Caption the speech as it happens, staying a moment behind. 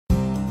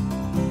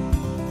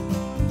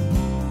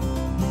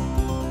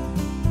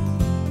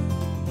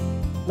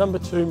Number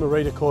 2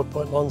 Marrita Court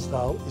Point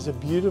Lonsdale is a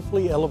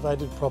beautifully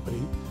elevated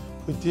property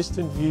with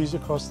distant views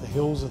across the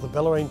hills of the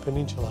Bellarine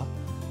Peninsula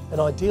and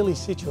ideally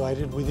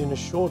situated within a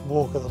short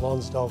walk of the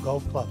Lonsdale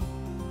Golf Club.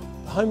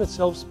 The home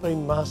itself's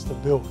been master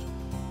built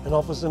and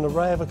offers an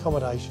array of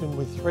accommodation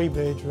with 3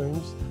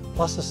 bedrooms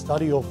plus a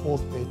study or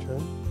 4th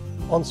bedroom,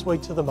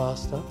 ensuite to the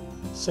master,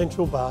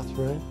 central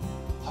bathroom,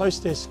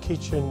 hostess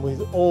kitchen with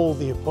all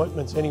the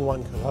appointments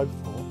anyone could hope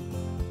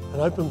for,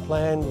 an open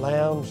plan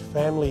lounge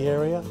family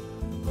area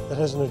that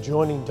has an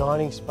adjoining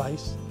dining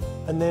space,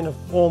 and then a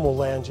formal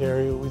lounge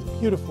area with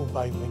beautiful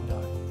bay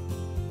window.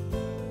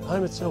 The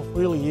home itself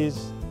really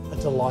is a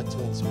delight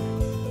to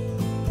inspect.